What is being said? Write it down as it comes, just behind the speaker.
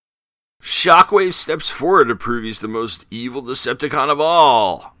Shockwave steps forward to prove he's the most evil Decepticon of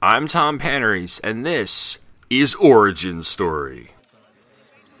all. I'm Tom Panarese, and this is Origin Story.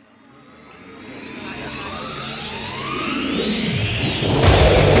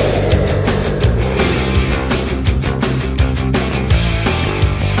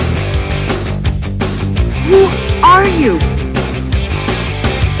 Who are you?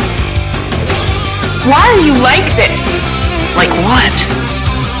 Why are you like this? Like what?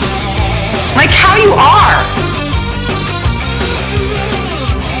 Like how you are.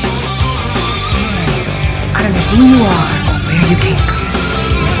 I don't know who you are or where you came from.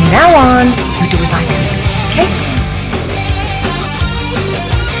 From now on, you do as I tell you, okay?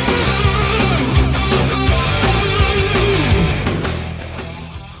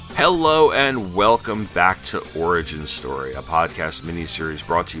 Hello and welcome back to Origin Story, a podcast miniseries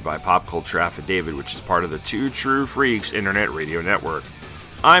brought to you by Pop Culture Affidavit, which is part of the Two True Freaks Internet Radio Network.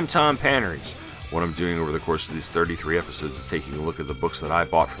 I'm Tom Panarese. What I'm doing over the course of these 33 episodes is taking a look at the books that I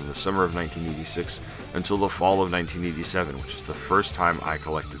bought from the summer of 1986 until the fall of 1987, which is the first time I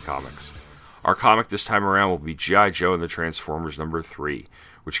collected comics. Our comic this time around will be G.I. Joe and the Transformers number 3,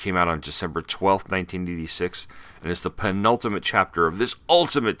 which came out on December 12th, 1986, and is the penultimate chapter of this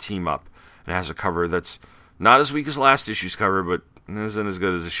ultimate team-up, and has a cover that's not as weak as last issue's cover, but isn't as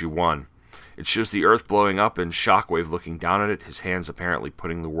good as issue 1. It shows the Earth blowing up and Shockwave looking down at it, his hands apparently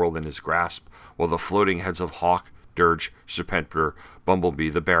putting the world in his grasp, while the floating heads of Hawk, Dirge, Serpentor, Bumblebee,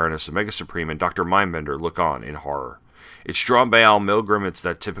 the Baroness, Omega Supreme, and Dr. Mindbender look on in horror. It's drawn by Al Milgrom. It's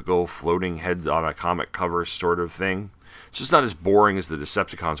that typical floating head on a comic cover sort of thing. It's just not as boring as the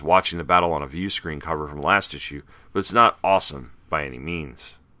Decepticons watching the battle on a view screen cover from last issue, but it's not awesome by any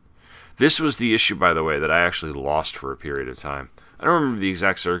means. This was the issue, by the way, that I actually lost for a period of time. I don't remember the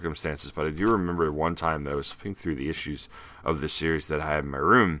exact circumstances, but I do remember one time that I was flipping through the issues of this series that I had in my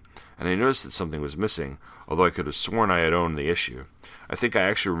room, and I noticed that something was missing, although I could have sworn I had owned the issue. I think I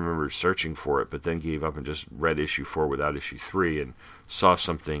actually remember searching for it, but then gave up and just read issue 4 without issue 3, and saw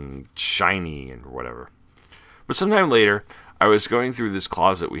something shiny and whatever. But sometime later, I was going through this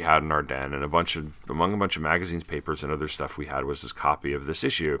closet we had in our den, and among a bunch of magazines, papers, and other stuff we had was this copy of this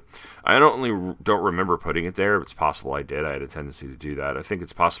issue. I don't remember putting it there. It's possible I did. I had a tendency to do that. I think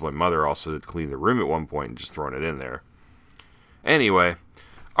it's possible my mother also had cleaned the room at one point and just thrown it in there. Anyway,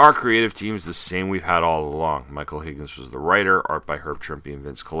 our creative team is the same we've had all along. Michael Higgins was the writer, art by Herb Trimpe and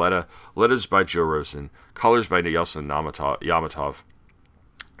Vince Coletta, letters by Joe Rosen, colors by Yeltsin Yamatov,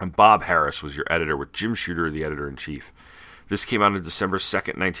 and Bob Harris was your editor, with Jim Shooter the editor-in-chief. This came out on December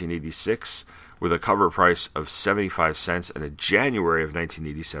 2nd, 1986, with a cover price of 75 cents and a January of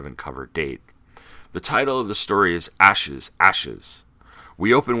 1987 cover date. The title of the story is Ashes, Ashes.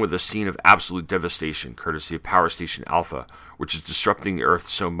 We open with a scene of absolute devastation, courtesy of Power Station Alpha, which is disrupting the Earth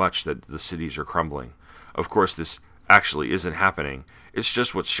so much that the cities are crumbling. Of course, this actually isn't happening. It's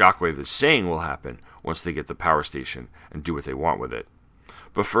just what Shockwave is saying will happen once they get the power station and do what they want with it.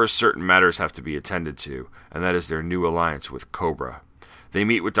 But first, certain matters have to be attended to, and that is their new alliance with Cobra. They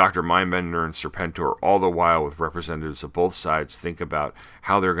meet with Dr. Mindbender and Serpentor, all the while with representatives of both sides think about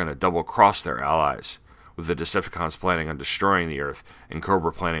how they're going to double-cross their allies, with the Decepticons planning on destroying the Earth, and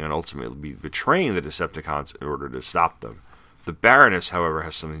Cobra planning on ultimately betraying the Decepticons in order to stop them. The Baroness, however,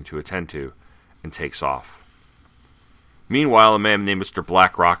 has something to attend to, and takes off. Meanwhile, a man named Mr.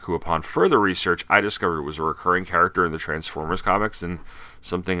 Blackrock, who upon further research I discovered was a recurring character in the Transformers comics, and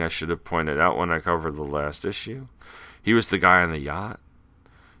something I should have pointed out when I covered the last issue. He was the guy on the yacht.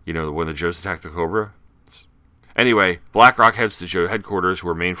 You know, when the Joes attacked the Cobra. Anyway, Blackrock heads to Joe headquarters,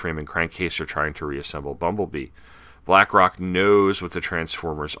 where Mainframe and Crankcase are trying to reassemble Bumblebee. Blackrock knows what the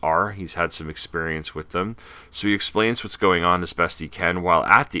Transformers are. He's had some experience with them, so he explains what's going on as best he can. While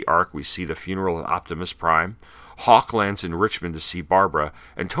at the Ark, we see the funeral of Optimus Prime. Hawk lands in Richmond to see Barbara,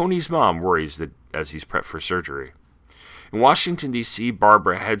 and Tony's mom worries that as he's prepped for surgery. In Washington, D.C.,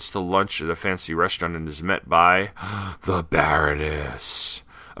 Barbara heads to lunch at a fancy restaurant and is met by the Baroness.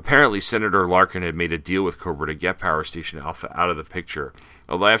 Apparently, Senator Larkin had made a deal with Cobra to get Power Station Alpha out of the picture.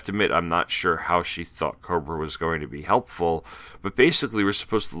 Although I have to admit, I'm not sure how she thought Cobra was going to be helpful, but basically we're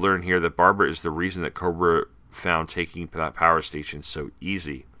supposed to learn here that Barbara is the reason that Cobra found taking that power station so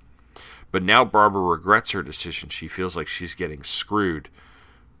easy. But now Barbara regrets her decision. She feels like she's getting screwed,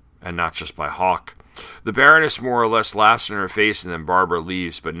 and not just by Hawk. The Baroness more or less laughs in her face, and then Barbara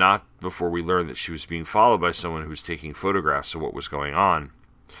leaves, but not before we learn that she was being followed by someone who was taking photographs of what was going on.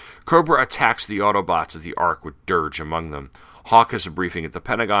 Cobra attacks the Autobots of the Ark with Dirge among them. Hawk has a briefing at the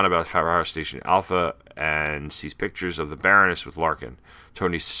Pentagon about Power Station Alpha and sees pictures of the Baroness with Larkin.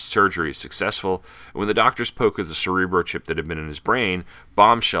 Tony's surgery is successful, and when the doctors poke at the cerebro chip that had been in his brain,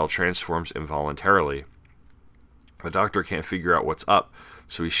 Bombshell transforms involuntarily. The doctor can't figure out what's up,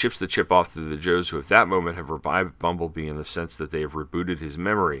 so he ships the chip off to the Joes, who at that moment have revived Bumblebee in the sense that they have rebooted his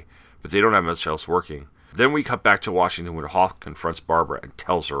memory, but they don't have much else working. Then we cut back to Washington when Hawk confronts Barbara and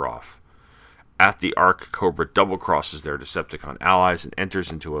tells her off. At the Ark, Cobra double-crosses their Decepticon allies and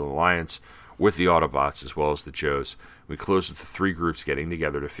enters into an alliance with the Autobots as well as the Joes. We close with the three groups getting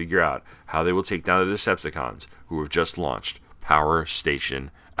together to figure out how they will take down the Decepticons, who have just launched Power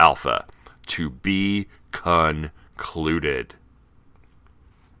Station Alpha. To be concluded.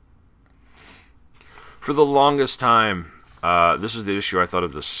 For the longest time, this is the issue I thought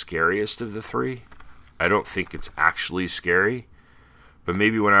of the scariest of the three. I don't think it's actually scary. But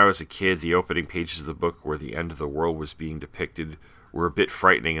maybe when I was a kid, the opening pages of the book where the end of the world was being depicted were a bit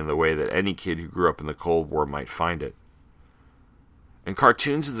frightening in the way that any kid who grew up in the Cold War might find it. And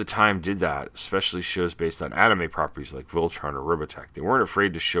cartoons of the time did that, especially shows based on anime properties like Voltron or Robotech. They weren't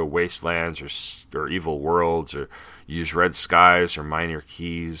afraid to show wastelands or evil worlds or use red skies or minor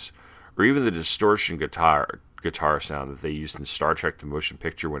keys or even the distortion guitar sound that they used in Star Trek the Motion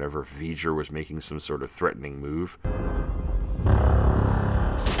Picture whenever V'ger was making some sort of threatening move.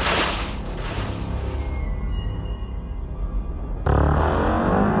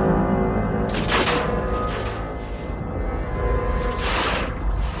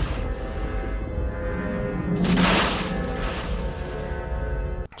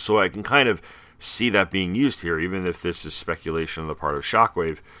 So I can kind of see that being used here, even if this is speculation on the part of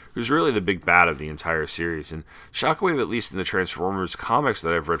Shockwave, who's really the big bad of the entire series. And Shockwave, at least in the Transformers comics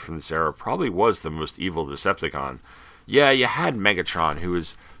that I've read from this era, probably was the most evil Decepticon. Yeah, you had Megatron, who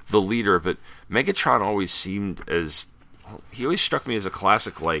was the leader, but Megatron always seemed as... he always struck me as a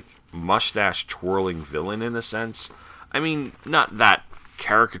classic, like, mustache-twirling villain in a sense. I mean, not that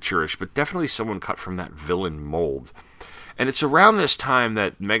caricaturish, but definitely someone cut from that villain mold. And it's around this time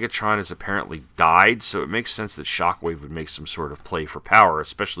that Megatron has apparently died, so it makes sense that Shockwave would make some sort of play for power,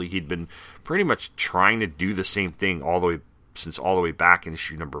 especially he'd been pretty much trying to do the same thing all the way back in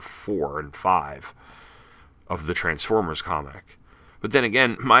issue number 4 and 5 of the Transformers comic. But then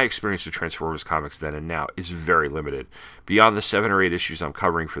again, my experience with Transformers comics then and now is very limited. Beyond the 7 or 8 issues I'm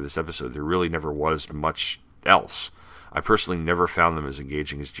covering for this episode, there really never was much else. I personally never found them as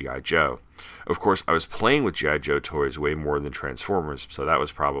engaging as G.I. Joe. Of course, I was playing with G.I. Joe toys way more than Transformers, so that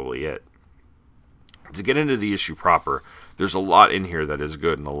was probably it. To get into the issue proper, there's a lot in here that is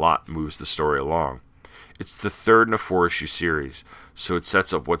good and a lot moves the story along. It's the third in a 4-issue series, so it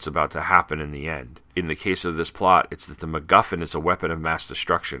sets up what's about to happen in the end. In the case of this plot, it's that the MacGuffin is a weapon of mass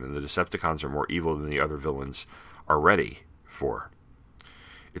destruction, and the Decepticons are more evil than the other villains are ready for.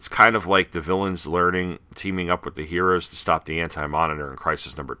 It's kind of like the villains teaming up with the heroes to stop the Anti-Monitor in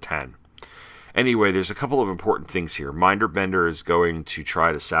Crisis number 10. Anyway, there's a couple of important things here. Minder Bender is going to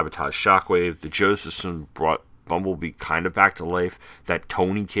try to sabotage Shockwave. The Josephson brought Bumblebee kind of back to life. That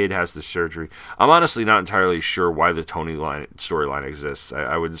Tony kid has the surgery. I'm honestly not entirely sure why the Tony storyline exists.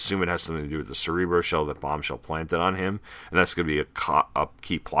 I would assume it has something to do with the Cerebro shell that Bombshell planted on him, and that's going to be a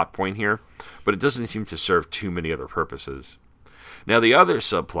key plot point here. But it doesn't seem to serve too many other purposes. Now, the other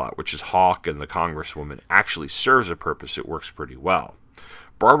subplot, which is Hawk and the Congresswoman, actually serves a purpose. It works pretty well.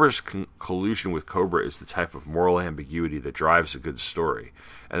 Barbara's collusion with Cobra is the type of moral ambiguity that drives a good story,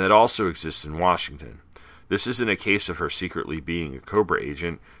 and that also exists in Washington. This isn't a case of her secretly being a Cobra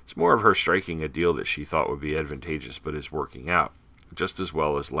agent. It's more of her striking a deal that she thought would be advantageous but is working out, just as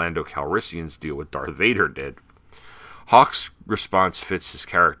well as Lando Calrissian's deal with Darth Vader did. Hawk's response fits his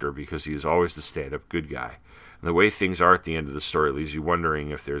character because he is always the stand-up good guy. And the way things are at the end of the story leaves you wondering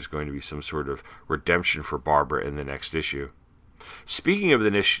if there's going to be some sort of redemption for Barbara in the next issue. Speaking of the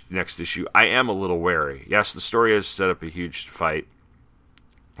next issue, I am a little wary. Yes, the story has set up a huge fight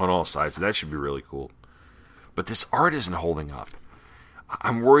on all sides, and that should be really cool. But this art isn't holding up.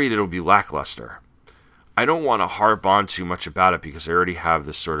 I'm worried it'll be lackluster. I don't want to harp on too much about it because I already have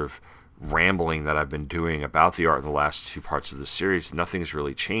this sort of rambling that I've been doing about the art in the last 2 parts of the series. Nothing's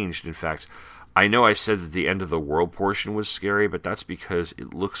really changed. In fact, I know I said that the end of the world portion was scary, but that's because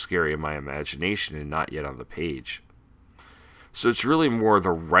it looks scary in my imagination and not yet on the page. So it's really more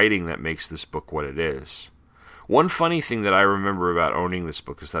the writing that makes this book what it is. One funny thing that I remember about owning this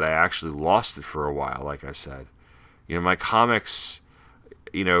book is that I actually lost it for a while, like I said. My comics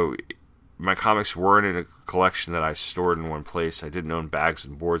weren't in a collection that I stored in one place. I didn't own bags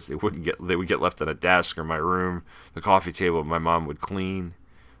and boards. They would get left on a desk or my room, the coffee table my mom would clean.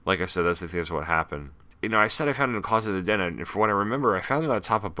 Like I said, that's what happened. I said I found it in the closet of the den, and from what I remember, I found it on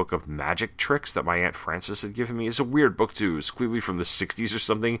top of a book of magic tricks that my Aunt Frances had given me. It's a weird book, too. It was clearly from the 60s or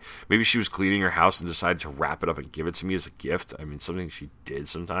something. Maybe she was cleaning her house and decided to wrap it up and give it to me as a gift. I mean, something she did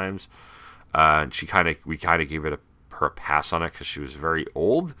sometimes. And we kind of gave her a pass on it because she was very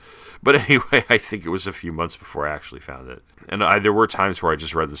old. But anyway, I think it was a few months before I actually found it. And there were times where I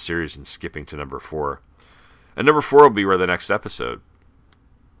just read the series and skipping to number 4. And number 4 will be the next episode.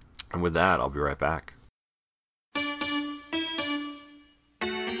 And with that, I'll be right back.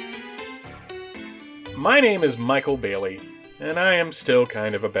 My name is Michael Bailey, and I am still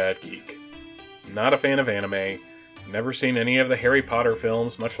kind of a bad geek. Not a fan of anime, never seen any of the Harry Potter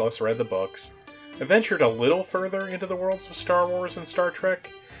films, much less read the books. I ventured a little further into the worlds of Star Wars and Star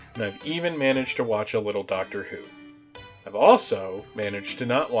Trek, and I've even managed to watch a little Doctor Who. I've also managed to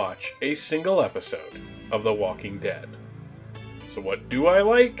not watch a single episode of The Walking Dead. So what do I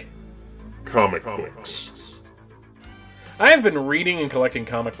like? Comic books. I have been reading and collecting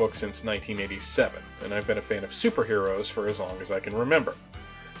comic books since 1987, and I've been a fan of superheroes for as long as I can remember.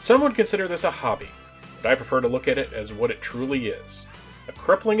 Some would consider this a hobby, but I prefer to look at it as what it truly is, a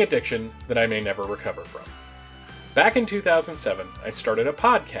crippling addiction that I may never recover from. Back in 2007, I started a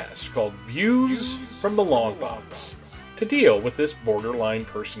podcast called Views from the Long Box to deal with this borderline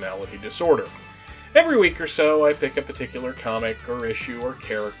personality disorder. Every week or so, I pick a particular comic or issue or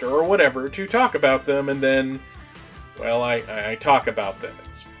character or whatever to talk about them, and then, well, I talk about them.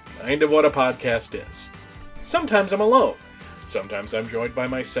 It's kind of what a podcast is. Sometimes I'm alone. Sometimes I'm joined by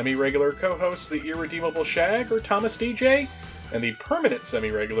my semi-regular co-hosts, the Irredeemable Shag or Thomas DJ, and the permanent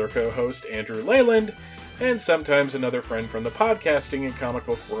semi-regular co-host, Andrew Leyland, and sometimes another friend from the podcasting and comic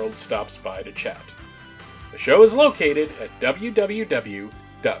book world stops by to chat. The show is located at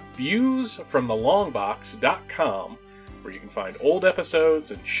www.viewsfromthelongbox.com, where you can find old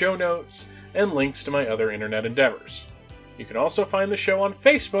episodes and show notes and links to my other internet endeavors. You can also find the show on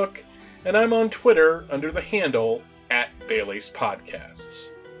Facebook, and I'm on Twitter under the handle @Bailey's Podcasts.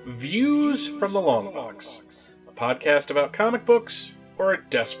 Views from the Long Box, a podcast about comic books or a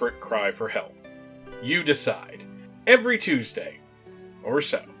desperate cry for help. You decide. Every Tuesday, or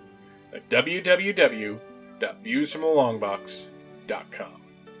so, at www.viewsfromthelongbox.com.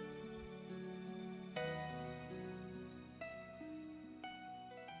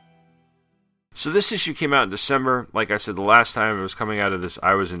 So this issue came out in December. Like I said, the last time it was coming out of this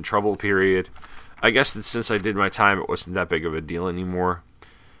I was in trouble period. I guess that since I did my time, it wasn't that big of a deal anymore.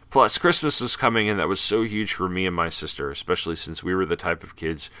 Plus, Christmas was coming, and that was so huge for me and my sister, especially since we were the type of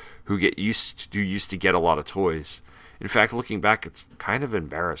kids who used to get a lot of toys. In fact, looking back, it's kind of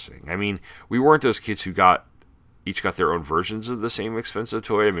embarrassing. I mean, we weren't those kids who each got their own versions of the same expensive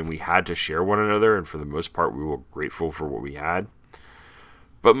toy. I mean, we had to share one another, and for the most part, we were grateful for what we had.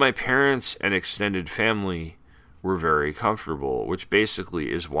 But my parents and extended family were very comfortable, which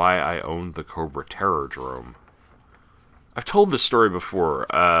basically is why I owned the Cobra Terrordrome. I've told this story before.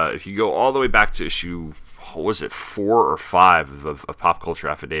 If you go all the way back to issue, 4 or 5 of Pop Culture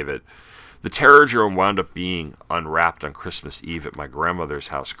Affidavit, the Terrordrome wound up being unwrapped on Christmas Eve at my grandmother's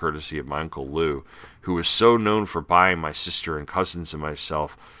house, courtesy of my Uncle Lou, who was so known for buying my sister and cousins and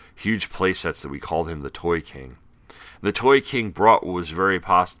myself huge playsets that we called him the Toy King. The Toy King brought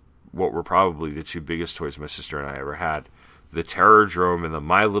what were probably the 2 biggest toys my sister and I ever had, the Terrordrome and the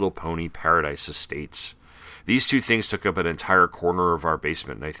My Little Pony Paradise Estates. These 2 things took up an entire corner of our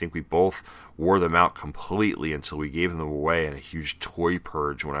basement, and I think we both wore them out completely until we gave them away in a huge toy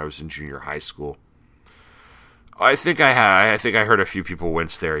purge when I was in junior high school. I think I heard a few people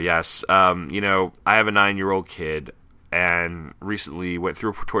wince there, yes. I have a 9-year-old kid, and recently went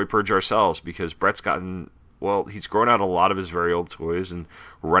through a toy purge ourselves because Brett's he's grown out a lot of his very old toys, and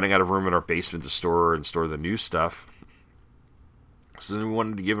we're running out of room in our basement to store the new stuff. So then we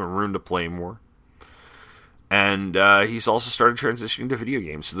wanted to give him room to play more. And he's also started transitioning to video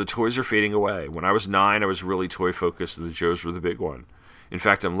games, so the toys are fading away. When I was 9, I was really toy-focused, and the Joes were the big one. In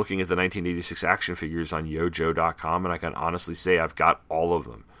fact, I'm looking at the 1986 action figures on yojo.com, and I can honestly say I've got all of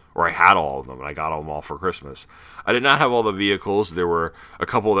them. Or I had all of them, and I got them all for Christmas. I did not have all the vehicles. There were a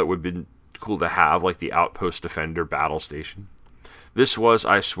couple that would have been cool to have, like the Outpost Defender Battle Station. This was,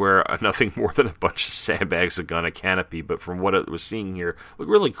 I swear, nothing more than a bunch of sandbags, a gun, a canopy, but from what I was seeing here,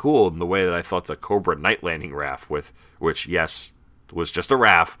 looked really cool in the way that I thought the Cobra Night Landing RAF, which, yes, was just a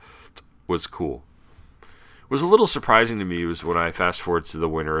RAF, was cool. What was a little surprising to me was when I fast forward to the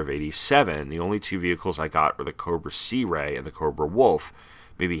winter of 87, the only 2 vehicles I got were the Cobra Sea Ray and the Cobra Wolf,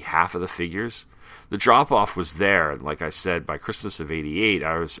 maybe half of the figures. The drop-off was there, and like I said, by Christmas of 88,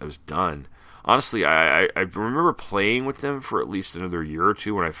 I was done. Honestly, I remember playing with them for at least another year or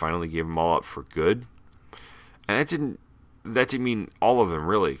 2 when I finally gave them all up for good. And that didn't mean all of them,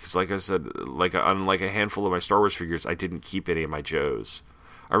 really, because like I said, unlike a handful of my Star Wars figures, I didn't keep any of my Joes.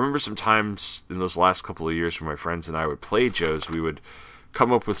 I remember sometimes in those last couple of years when my friends and I would play Joes, we would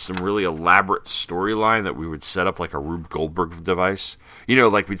come up with some really elaborate storyline that we would set up like a Rube Goldberg device.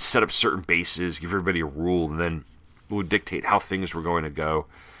 Like we'd set up certain bases, give everybody a rule, and then it would dictate how things were going to go.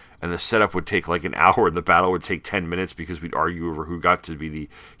 And the setup would take like an hour, and the battle would take 10 minutes because we'd argue over who got to be the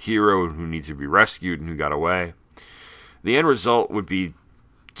hero and who needed to be rescued and who got away. The end result would be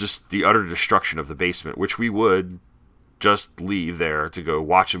just the utter destruction of the basement, which we would just leave there to go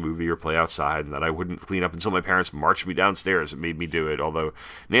watch a movie or play outside, and that I wouldn't clean up until my parents marched me downstairs and made me do it. Although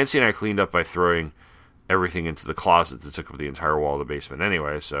Nancy and I cleaned up by throwing everything into the closet that took up the entire wall of the basement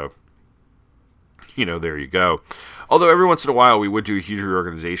anyway, so, there you go. Although every once in a while we would do a huge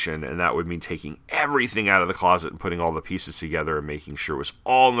reorganization, and that would mean taking everything out of the closet and putting all the pieces together and making sure it was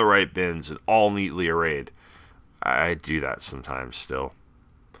all in the right bins and all neatly arrayed. I do that sometimes still.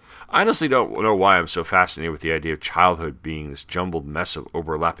 I honestly don't know why I'm so fascinated with the idea of childhood being this jumbled mess of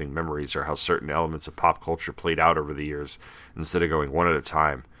overlapping memories, or how certain elements of pop culture played out over the years instead of going one at a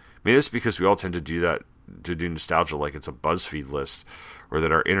time. Maybe it's because we all tend to do that, to do nostalgia like it's a BuzzFeed list, or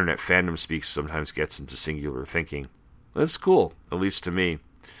that our internet fandom speak sometimes gets into singular thinking. That's cool, at least to me.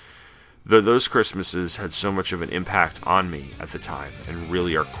 Though those Christmases had so much of an impact on me at the time, and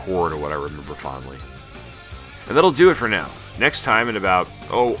really are core to what I remember fondly. And that'll do it for now. Next time, in about,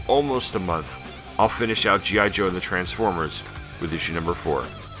 almost a month, I'll finish out G.I. Joe and the Transformers with issue number 4.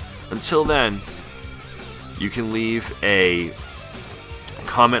 Until then, you can leave a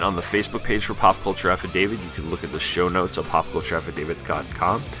comment on the Facebook page for Pop Culture Affidavit. You can look at the show notes at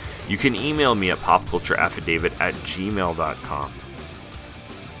popcultureaffidavit.com. You can email me at popcultureaffidavit@gmail.com.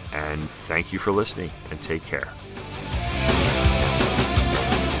 And thank you for listening, and take care.